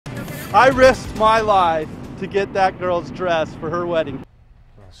I risked my life to get that girl's dress for her wedding.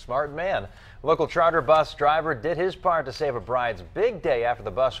 Smart man. Local charter bus driver did his part to save a bride's big day after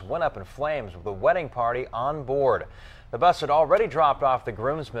the bus went up in flames with the wedding party on board. The bus had already dropped off the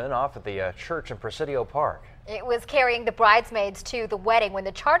groomsmen off at the church in Presidio Park. It was carrying the bridesmaids to the wedding when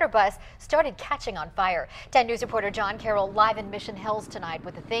the charter bus started catching on fire. 10 News reporter John Carroll live in Mission Hills tonight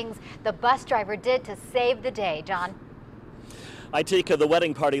with the things the bus driver did to save the day. John. Itika, the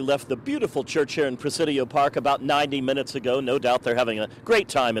wedding party left the beautiful church here in Presidio Park about 90 minutes ago. No doubt they're having a great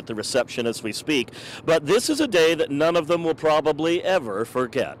time at the reception as we speak. But this is a day that none of them will probably ever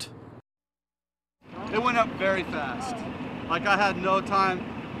forget. It went up very fast. Like I had no time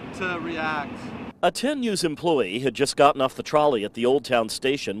to react. A 10 News employee had just gotten off the trolley at the Old Town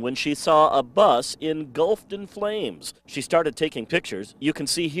station when she saw a bus engulfed in flames. She started taking pictures. You can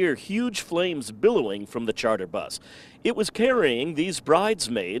see here huge flames billowing from the charter bus. It was carrying these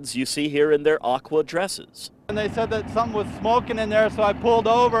bridesmaids you see here in their aqua dresses. And they said that something was smoking in there, so I pulled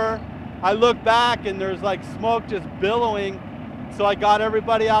over. I looked back and there's like smoke just billowing. So I got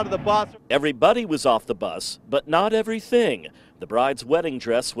everybody out of the bus. Everybody was off the bus, but not everything. The bride's wedding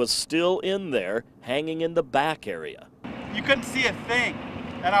dress was still in there, hanging in the back area. You couldn't see a thing,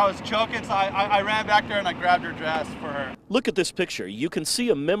 and I was choking, so I ran back there and I grabbed her dress for her. Look at this picture. You can see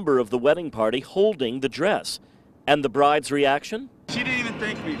a member of the wedding party holding the dress. And the bride's reaction? She didn't even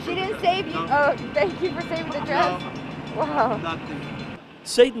thank me. She didn't save you? No. Oh, thank you for saving the dress. No. Wow. Nothing.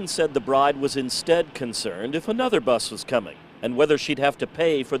 Sadin said the bride was instead concerned if another bus was coming and whether she'd have to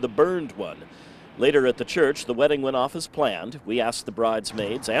pay for the burned one. Later at the church, the wedding went off as planned. We asked the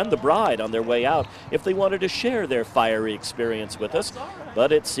bridesmaids and the bride on their way out if they wanted to share their fiery experience with us,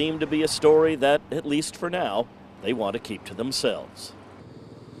 but it seemed to be a story that, at least for now, they want to keep to themselves.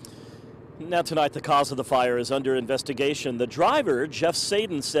 Now tonight, the cause of the fire is under investigation. The driver, Jeff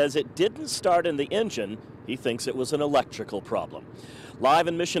Sadin, says it didn't start in the engine. He thinks it was an electrical problem. Live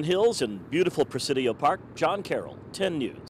in Mission Hills in beautiful Presidio Park, John Carroll, 10 News.